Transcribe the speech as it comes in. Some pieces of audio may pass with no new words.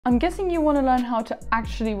I'm guessing you want to learn how to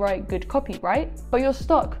actually write good copy, right? But you're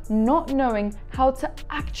stuck not knowing how to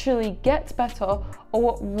actually get better or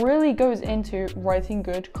what really goes into writing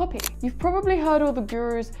good copy. You've probably heard all the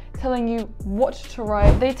gurus telling you what to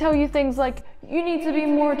write. They tell you things like, you need to be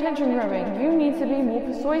more attention grabbing, you need to be more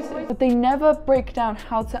persuasive, but they never break down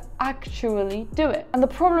how to actually do it. And the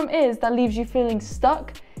problem is that leaves you feeling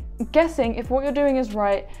stuck, guessing if what you're doing is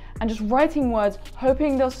right, and just writing words,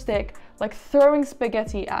 hoping they'll stick, like throwing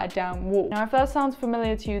spaghetti at a down wall. Now, if that sounds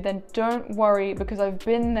familiar to you, then don't worry, because I've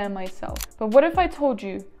been there myself. But what if I told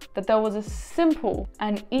you that there was a simple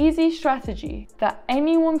and easy strategy that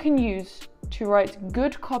anyone can use to write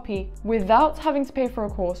good copy without having to pay for a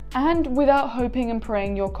course and without hoping and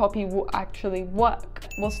praying your copy will actually work?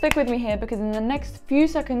 Well, stick with me here, because in the next few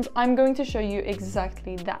seconds, I'm going to show you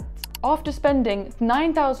exactly that. After spending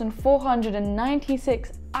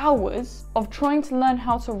 9,496 hours of trying to learn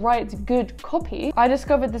how to write good copy, I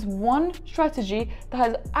discovered this one strategy that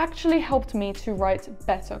has actually helped me to write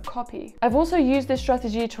better copy. I've also used this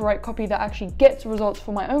strategy to write copy that actually gets results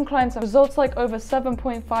for my own clients. Results like over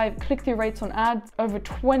 7.5 click-through rates on ads, over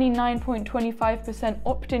 29.25%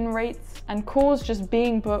 opt-in rates, and calls just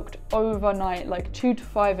being booked overnight, like 2 to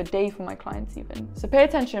 5 a day for my clients even. So pay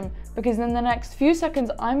attention, because in the next few seconds,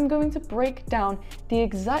 I'm going to break down the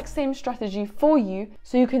exact same strategy for you,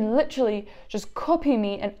 so you can literally just copy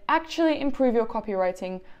me and actually improve your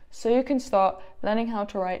copywriting, so you can start learning how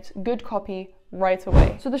to write good copy right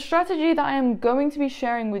away. So the strategy that I am going to be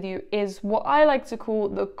sharing with you is what I like to call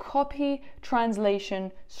the copy translation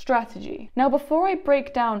strategy. Now, before I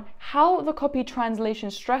break down how the copy translation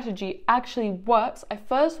strategy actually works, I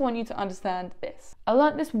first want you to understand this. I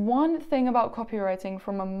learned this one thing about copywriting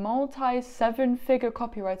from a multi-7-figure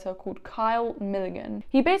copywriter called Kyle Milligan.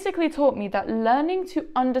 He basically taught me that learning to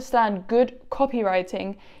understand good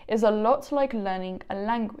copywriting is a lot like learning a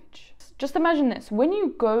language. Just imagine this: when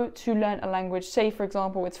you go to learn a language, say for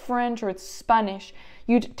example it's French or it's Spanish,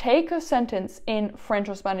 you'd take a sentence in French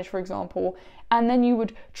or Spanish, for example, and then you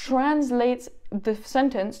would translate the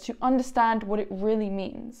sentence to understand what it really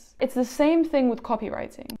means. It's the same thing with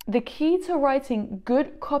copywriting. The key to writing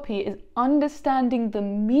good copy is understanding the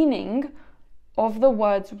meaning of the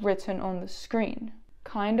words written on the screen.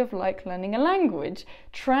 Kind of like learning a language,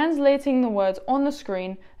 translating the words on the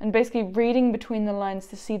screen and basically reading between the lines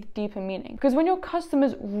to see the deeper meaning. Because when your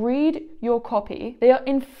customers read your copy, they are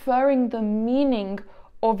inferring the meaning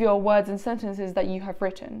of your words and sentences that you have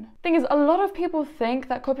written. Thing is, a lot of people think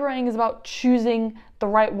that copywriting is about choosing the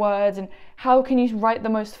right words and how can you write the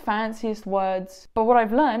most fanciest words. But what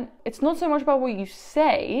I've learned, it's not so much about what you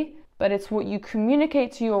say, but it's what you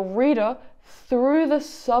communicate to your reader through the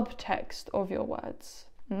subtext of your words.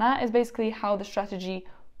 And that is basically how the strategy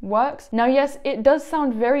works. Now, yes, it does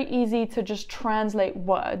sound very easy to just translate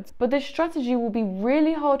words, but this strategy will be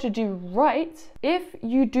really hard to do right if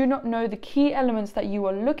you do not know the key elements that you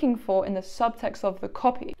are looking for in the subtext of the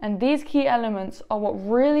copy. And these key elements are what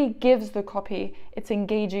really gives the copy its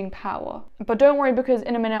engaging power. But don't worry, because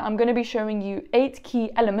in a minute I'm going to be showing you 8 key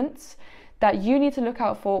elements that you need to look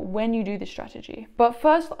out for when you do this strategy. But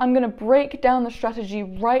first, I'm going to break down the strategy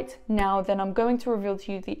right now, then I'm going to reveal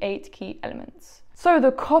to you the 8 key elements. So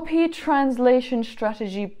the copy translation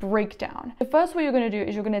strategy breakdown. The first, what you're going to do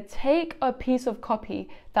is you're going to take a piece of copy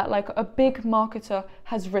that like a big marketer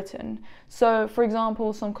has written. So for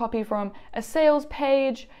example, some copy from a sales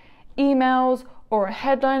page, emails, or a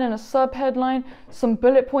headline and a sub-headline, some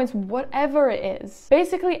bullet points, whatever it is.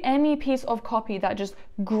 Basically any piece of copy that just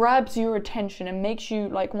grabs your attention and makes you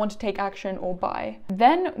like want to take action or buy.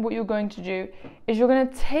 Then what you're going to do is you're going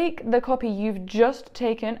to take the copy you've just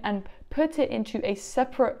taken and put it into a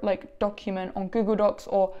separate like document on Google Docs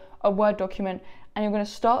or a Word document, and you're going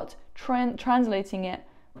to start translating it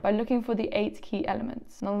by looking for the 8 key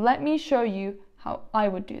elements. Now let me show you how I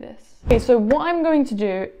would do this. Okay, so what I'm going to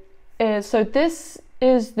do is, so this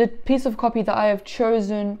is the piece of copy that I have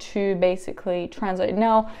chosen to basically translate.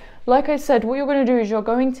 Now, like I said, what you're going to do is you're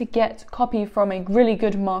going to get copy from a really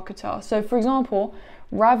good marketer. So for example,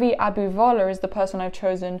 Ravi Abuvala is the person I've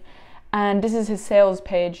chosen, and this is his sales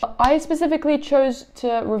page. I specifically chose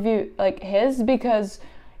to review like his because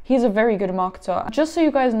he's a very good marketer. Just so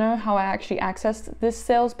you guys know how I actually accessed this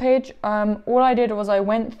sales page, all I did was I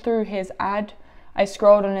went through his ad. I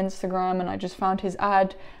scrolled on Instagram and I just found his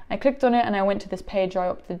ad. I clicked on it and I went to this page, I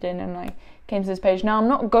opted in and I came to this page. Now, I'm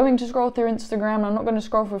not going to scroll through Instagram, I'm not going to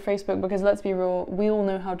scroll through Facebook, because let's be real, we all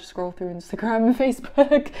know how to scroll through Instagram and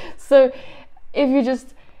Facebook. So if you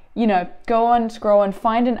just, you know, go on, scroll and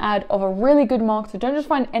find an ad of a really good marketer, don't just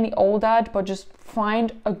find any old ad, but just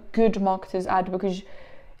find a good marketer's ad, because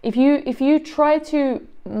if you try to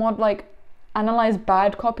analyze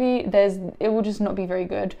bad copy, it will just not be very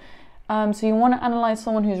good. So you want to analyze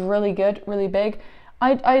someone who's really good, really big.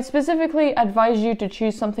 I specifically advise you to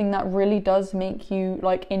choose something that really does make you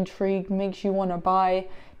like intrigued, makes you want to buy,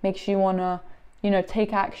 makes you want to, you know,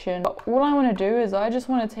 take action. But all I want to do is I just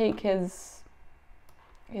want to take his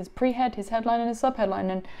pre-head, his headline and his sub-headline.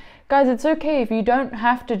 And guys, it's okay if you don't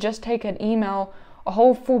have to just take an email, a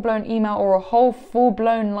whole full-blown email or a whole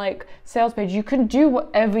full-blown like sales page. You can do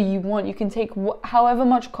whatever you want. You can take however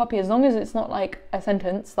much copy, as long as it's not like a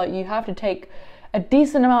sentence. Like, you have to take a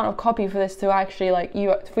decent amount of copy for this to actually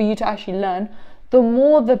for you to actually learn. The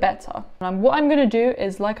more the better. And what I'm going to do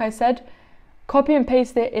is, like I said, copy and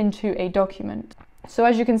paste it into a document. So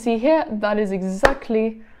as you can see here, that is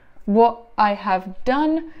exactly what I have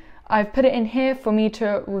done. I've put it in here for me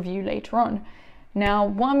to review later on. Now,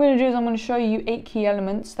 what I'm going to do is I'm going to show you 8 key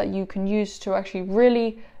elements that you can use to actually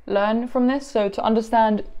really learn from this, so to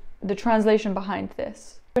understand the translation behind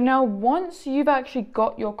this. So now, once you've actually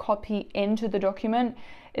got your copy into the document,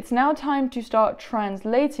 it's now time to start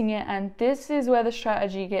translating it, and this is where the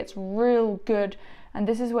strategy gets real good, and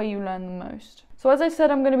this is where you learn the most. So as I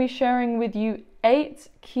said, I'm going to be sharing with you 8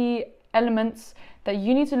 key elements that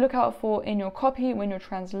you need to look out for in your copy when you're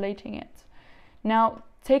translating it. Now,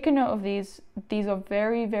 take a note of these. These are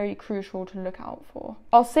very, very crucial to look out for.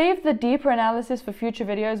 I'll save the deeper analysis for future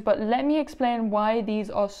videos, but let me explain why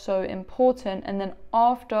these are so important. And then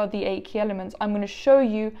after the 8 key elements, I'm going to show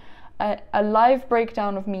you a live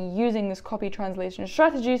breakdown of me using this copy translation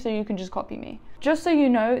strategy, so you can just copy me. Just so you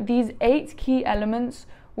know, these 8 key elements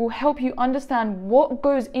will help you understand what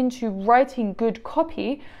goes into writing good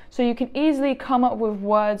copy, so you can easily come up with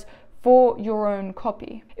words for your own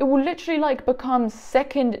copy. It will literally like become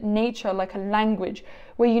second nature, like a language,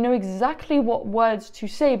 where you know exactly what words to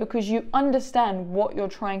say because you understand what you're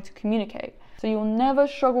trying to communicate. So you'll never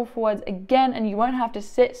struggle for words again, and you won't have to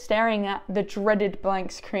sit staring at the dreaded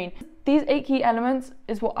blank screen. These 8 key elements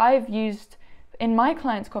is what I've used in my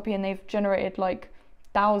clients' copy, and they've generated like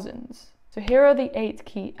thousands. So here are the 8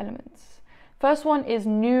 key elements. First one is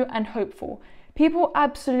new and hopeful. People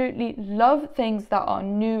absolutely love things that are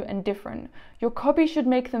new and different. Your copy should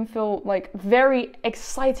make them feel like very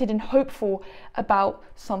excited and hopeful about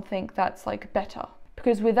something that's like better.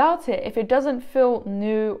 Because without it, if it doesn't feel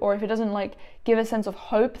new, or if it doesn't like give a sense of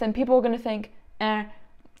hope, then people are going to think,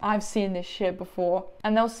 I've seen this shit before.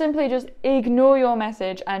 And they'll simply just ignore your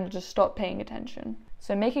message and just stop paying attention.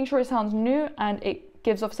 So making sure it sounds new and it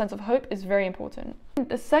gives off a sense of hope is very important.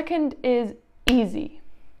 The second is easy.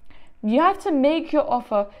 You have to make your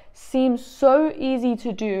offer seem so easy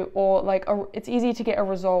to do, or like it's easy to get a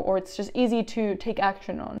result, or it's just easy to take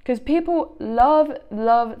action on. Because people love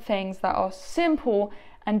things that are simple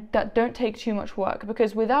and that don't take too much work.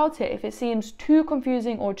 Because without it, if it seems too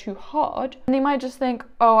confusing or too hard, they might just think,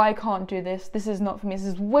 oh, I can't do this. This is not for me. This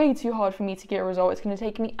is way too hard for me to get a result. It's going to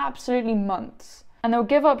take me absolutely months. And they'll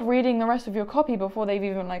give up reading the rest of your copy before they've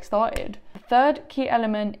even like started. The third key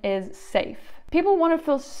element is safe. People want to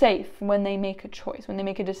feel safe when they make a choice, when they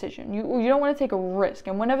make a decision. You don't want to take a risk.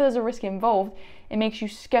 And whenever there's a risk involved, it makes you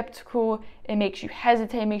skeptical, it makes you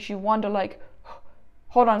hesitate, it makes you wonder like,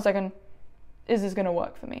 hold on a second, is this going to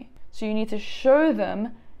work for me? So you need to show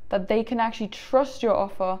them that they can actually trust your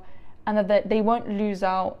offer, and that they won't lose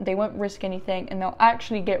out, they won't risk anything, and they'll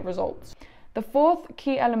actually get results. The fourth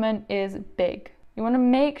key element is big. You want to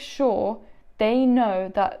make sure they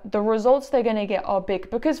know that the results they're going to get are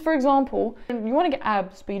big. Because, for example, you want to get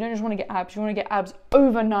abs, but you don't just want to get abs. You want to get abs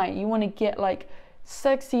overnight. You want to get like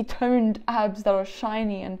sexy toned abs that are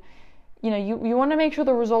shiny, and you know, you want to make sure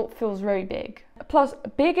the result feels very big. Plus,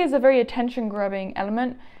 big is a very attention grabbing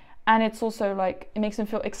element, and it's also like, it makes them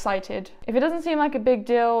feel excited. If it doesn't seem like a big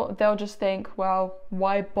deal, they'll just think, well,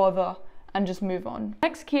 why bother, and just move on.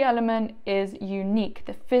 Next key element is unique,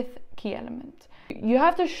 the fifth key element. You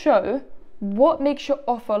have to show what makes your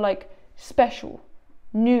offer like special,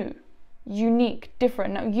 new, unique,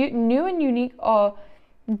 different. Now, new and unique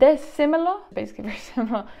they're similar, basically very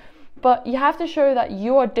similar, but you have to show that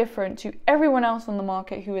you are different to everyone else on the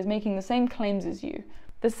market who is making the same claims as you.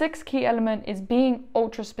 The sixth key element is being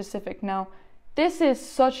ultra specific. Now, this is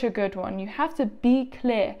such a good one. You have to be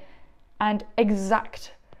clear and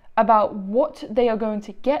exact about what they are going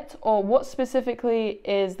to get, or what specifically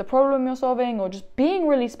is the problem you're solving, or just being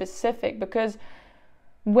really specific. Because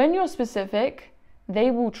when you're specific,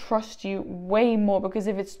 they will trust you way more. Because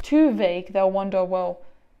if it's too vague, they'll wonder, well,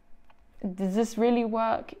 does this really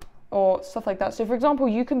work, or stuff like that. So for example,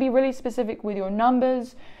 you can be really specific with your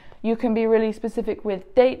numbers, you can be really specific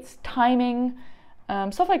with dates, timing,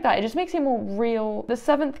 stuff like that. It just makes it more real. The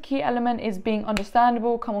 7th key element is being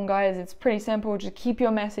understandable. Come on guys, it's pretty simple. Just keep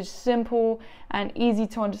your message simple and easy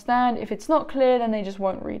to understand. If it's not clear, then they just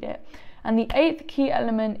won't read it. And the 8th key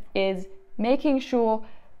element is making sure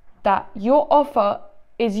that your offer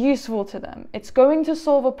is useful to them. It's going to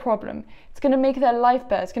solve a problem. It's going to make their life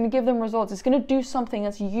better. It's going to give them results. It's going to do something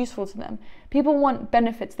that's useful to them. People want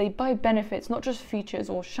benefits. They buy benefits, not just features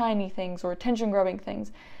or shiny things or attention-grabbing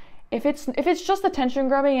things. If it's just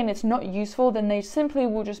attention-grabbing and it's not useful, then they simply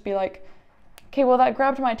will just be like, okay, well that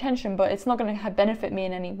grabbed my attention, but it's not going to benefit me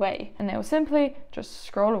in any way. And they will simply just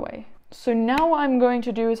scroll away. So now what I'm going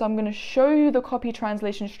to do is I'm going to show you the copy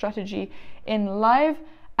translation strategy in live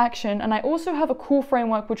action, and I also have a cool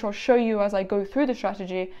framework which I'll show you as I go through the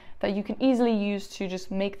strategy that you can easily use to just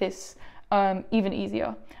make this even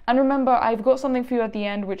easier. And remember, I've got something for you at the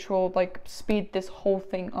end which will like speed this whole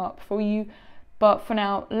thing up for you, but for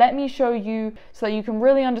now let me show you so that you can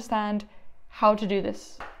really understand how to do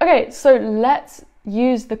this. Okay, so let's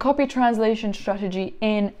use the copy translation strategy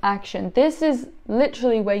in action. This is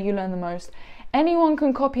literally where you learn the most. Anyone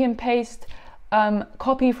can copy and paste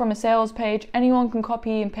copy from a sales page. Anyone can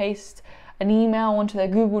copy and paste an email onto their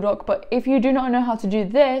Google Doc, but if you do not know how to do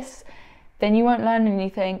this, then you won't learn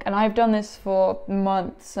anything. And I've done this for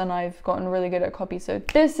months and I've gotten really good at copy. So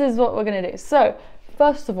this is what we're gonna do. So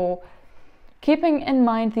first of all, keeping in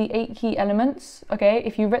mind the 8 key elements, okay?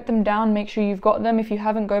 If you write them down, make sure you've got them. If you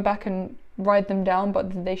haven't, go back and write them down,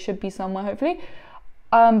 but they should be somewhere hopefully.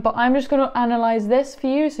 But I'm just gonna analyze this for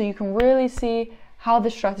you so you can really see how the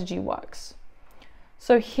strategy works.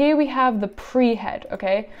 So here we have the pre-head,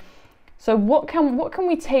 okay? So what can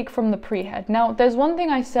we take from the pre-head? Now, there's one thing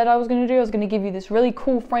I said I was gonna do. I was gonna give you this really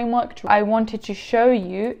cool framework I wanted to show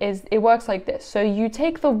you. Is it works like this. So you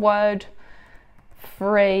take the word,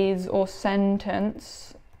 phrase, or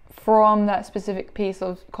sentence from that specific piece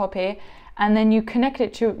of copy, and then you connect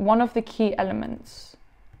it to one of the key elements.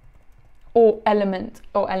 Or elements.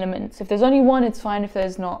 If there's only one, it's fine. If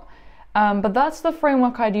there's not. But that's the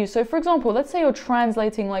framework I'd use. So for example, let's say you're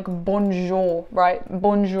translating like bonjour, right?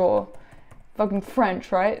 Bonjour, fucking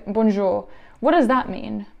French, right? Bonjour. What does that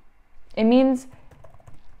mean? It means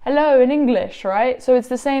hello in English, right? So it's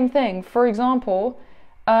the same thing. For example,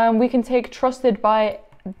 we can take trusted by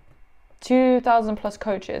 2,000 plus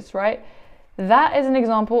coaches, right? That is an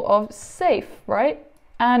example of safe, right?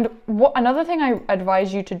 And another thing I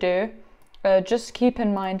advise you to do, just keep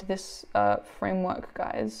in mind this framework,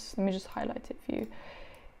 guys. Let me just highlight it for you.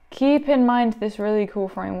 Keep in mind this really cool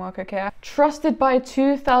framework, okay? Trusted by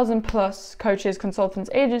 2,000 plus coaches, consultants,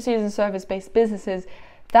 agencies, and service-based businesses.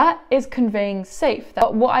 That is conveying safe.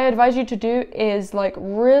 What I advise you to do is like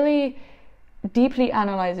really deeply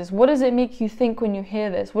analyze this. What does it make you think when you hear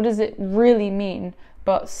this? What does it really mean?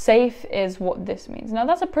 But safe is what this means. Now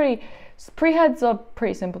that's pre-heads are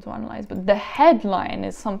pretty simple to analyze, but the headline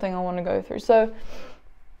is something I want to go through. So,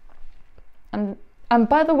 and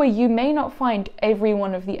by the way, you may not find every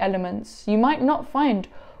one of the elements. You might not find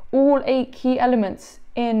all 8 key elements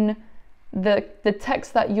in the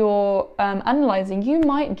text that you're analyzing. You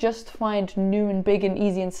might just find new and big and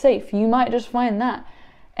easy and safe. You might just find that.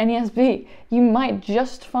 NESB. You might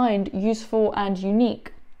just find useful and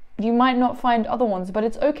unique. You might not find other ones, but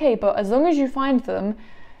it's okay. But as long as you find them,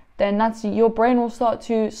 then your brain will start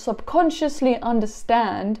to subconsciously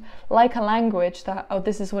understand, like a language, that, oh,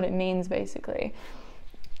 this is what it means, basically.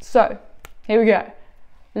 So, here we go.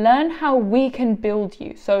 Learn how we can build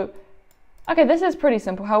you. So, okay, this is pretty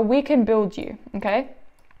simple, how we can build you, okay?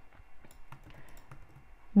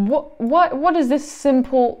 What does this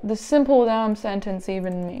simple damn sentence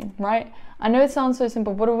even mean, right? I know it sounds so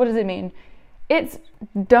simple, but what does it mean? It's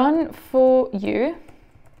done for you,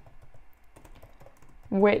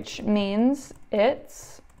 which means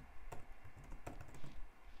it's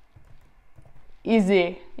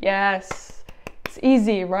easy. Yes, it's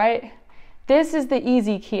easy, right? This is the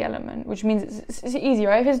easy key element, which means it's easy,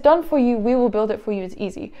 right? If it's done for you, we will build it for you. It's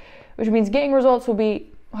easy, which means getting results will be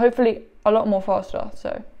hopefully a lot more faster.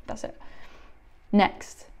 So that's it.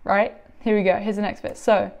 Next, right? Here we go. Here's the next bit.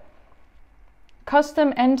 So,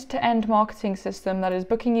 custom end-to-end marketing system that is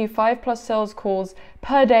booking you 5+ sales calls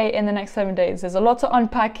per day in the next 7 days. There's a lot to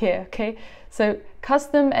unpack here, okay? So,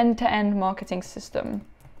 custom end-to-end marketing system.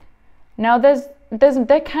 Now,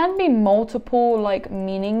 there can be multiple like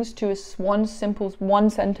meanings to one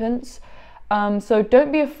sentence. So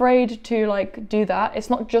don't be afraid to like do that. It's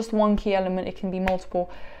not just one key element, it can be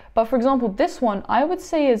multiple. But for example, this one I would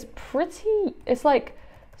say is it's like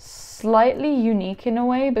slightly unique in a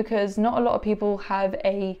way, because not a lot of people have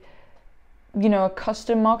a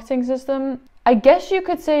custom marketing system. I guess you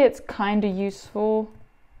could say it's kind of useful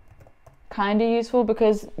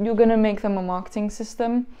because you're going to make them a marketing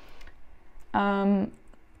system.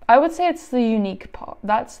 I would say it's the unique part.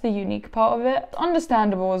 That's the unique part of it.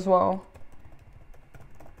 Understandable as well.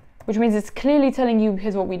 Which means it's clearly telling you,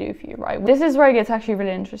 here's what we do for you, right? This is where it gets actually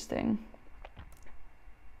really interesting.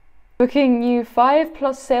 Booking you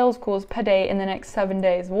 5+ sales calls per day in the next 7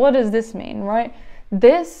 days. What does this mean, right?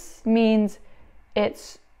 This means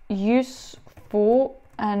it's useful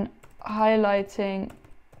and highlighting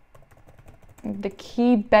the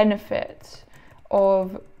key benefit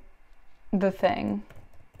of the thing,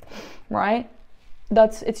 right?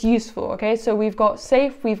 It's useful, okay? So we've got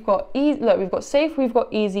safe, we've got easy, look, we've got safe, we've got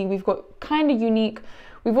easy, we've got kind of unique,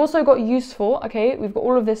 we've also got useful, okay? We've got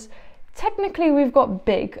all of this. Technically, we've got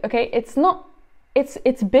big, okay? It's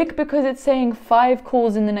big because it's saying 5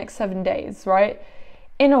 calls in the next 7 days, right?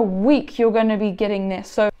 In a week, you're going to be getting this.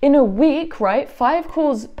 So in a week, right, 5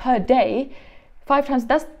 calls per day, 5 times,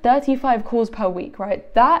 that's 35 calls per week,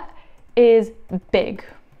 right? That is big.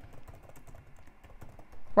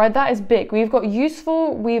 Right, that is big. We've got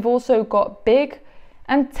useful, we've also got big,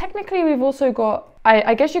 and technically we've also got,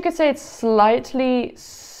 I guess you could say it's slightly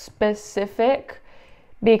specific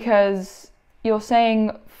because you're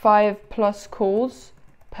saying 5+ calls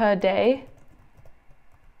per day,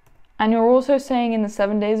 and you're also saying in the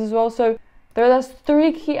 7 days as well. So there's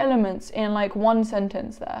 3 key elements in like one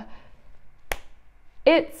sentence there.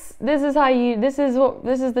 This is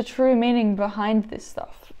the true meaning behind this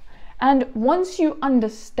stuff. And once you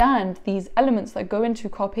understand these elements that go into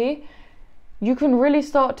copy, you can really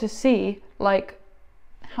start to see like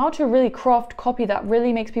how to really craft copy that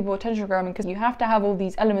really makes people attention grabbing, because you have to have all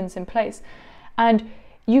these elements in place. And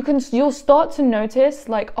you'll start to notice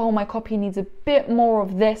like, oh, my copy needs a bit more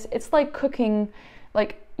of this. It's like cooking,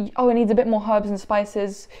 like, oh, it needs a bit more herbs and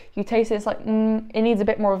spices. You taste it, it's like, it needs a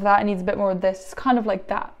bit more of that, it needs a bit more of this. It's kind of like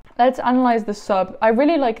that. Let's analyze the sub. I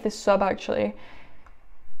really like this sub actually.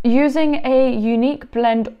 Using a unique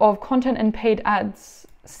blend of content and paid ads.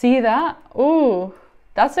 See that? Ooh,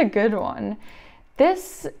 that's a good one.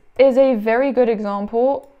 This is a very good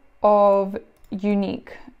example of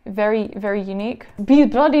unique. Very, very unique. He's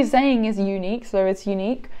bloody saying is unique, so it's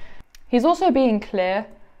unique. He's also being clear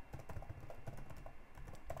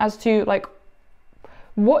as to like,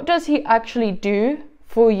 what does he actually do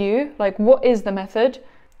for you? Like, what is the method?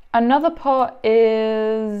 Another part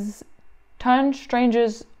is turn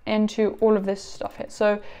strangers into all of this stuff here.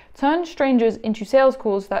 So turn strangers into sales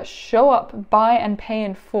calls that show up, buy and pay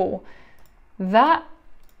in full. That,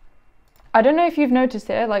 I don't know if you've noticed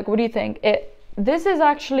it, like, what do you think? This is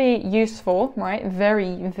actually useful, right?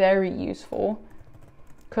 Very, very useful,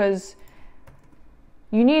 because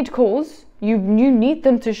you need calls, you need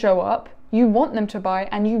them to show up, you want them to buy,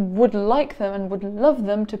 and you would like them and would love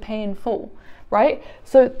them to pay in full, right?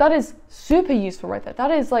 So that is super useful right there. That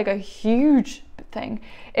is like a huge thing.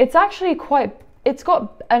 It's actually it's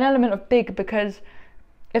got an element of big, because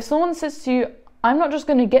if someone says to you, I'm not just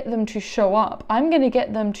going to get them to show up, I'm going to get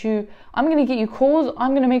you calls, I'm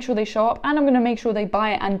going to make sure they show up, and I'm going to make sure they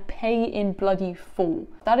buy it and pay in bloody full.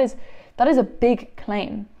 That is a big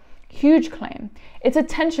claim, huge claim. It's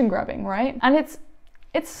attention grabbing, right? And it's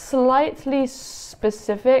slightly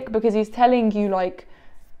specific because he's telling you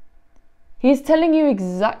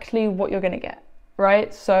exactly what you're going to get,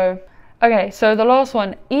 right? So, okay, so the last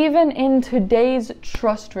one, even in today's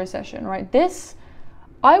trust recession, right? This,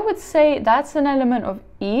 I would say that's an element of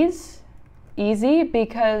easy,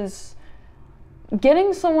 because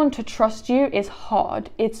getting someone to trust you is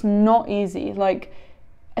hard. It's not easy, like,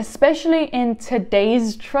 especially in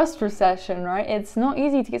today's trust recession, right? It's not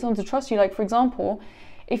easy to get someone to trust you. Like, for example,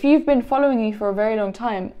 if you've been following me for a very long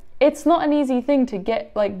time, it's not an easy thing to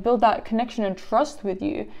build that connection and trust with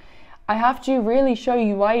you. I have to really show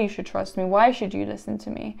you why you should trust me, why should you listen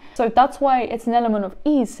to me. So that's why it's an element of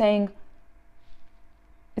ease, saying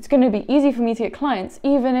it's going to be easy for me to get clients,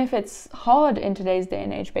 even if it's hard in today's day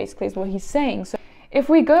and age, basically, is what he's saying. So if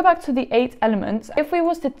we go back to the 8 elements, if we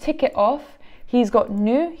was to tick it off, he's got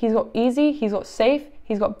new, he's got easy, he's got safe,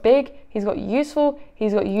 he's got big, he's got useful,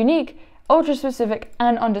 he's got unique, ultra specific,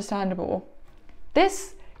 and understandable.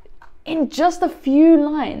 This, in just a few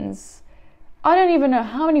lines, I don't even know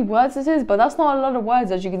how many words this is, but that's not a lot of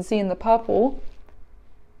words, as you can see in the purple.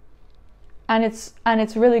 And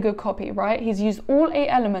it's really good copy, right? He's used all 8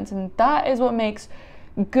 elements, and that is what makes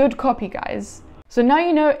good copy, guys. So now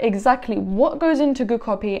you know exactly what goes into good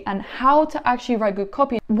copy and how to actually write good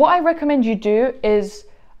copy. What I recommend you do is,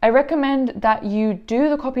 I recommend that you do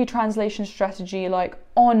the copy translation strategy like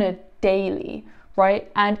on a daily,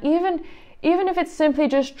 right? And even even if it's simply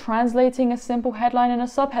just translating a simple headline and a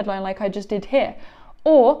subheadline like I just did here.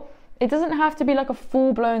 Or it doesn't have to be like a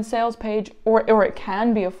full-blown sales page, or it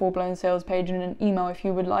can be a full-blown sales page in an email if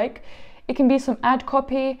you would like. It can be some ad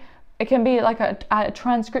copy, it can be like a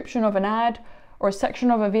transcription of an ad or a section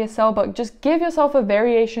of a VSL, but just give yourself a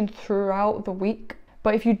variation throughout the week.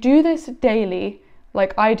 But if you do this daily,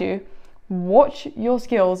 like I do, watch your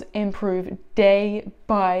skills improve day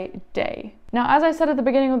by day. Now, as I said at the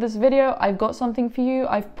beginning of this video, I've got something for you.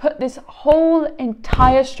 I've put this whole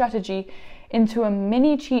entire strategy into a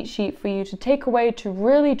mini cheat sheet for you to take away to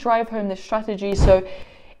really drive home this strategy. So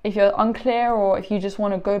if you're unclear, or if you just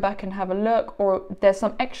want to go back and have a look, or there's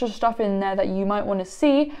some extra stuff in there that you might want to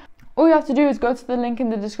see, all you have to do is go to the link in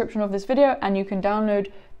the description of this video and you can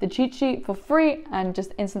download the cheat sheet for free and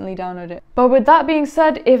just instantly download it. But with that being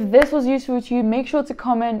said, if this was useful to you, make sure to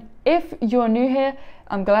comment. If you're new here,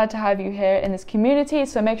 I'm glad to have you here in this community,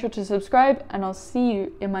 so make sure to subscribe, and I'll see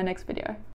you in my next video.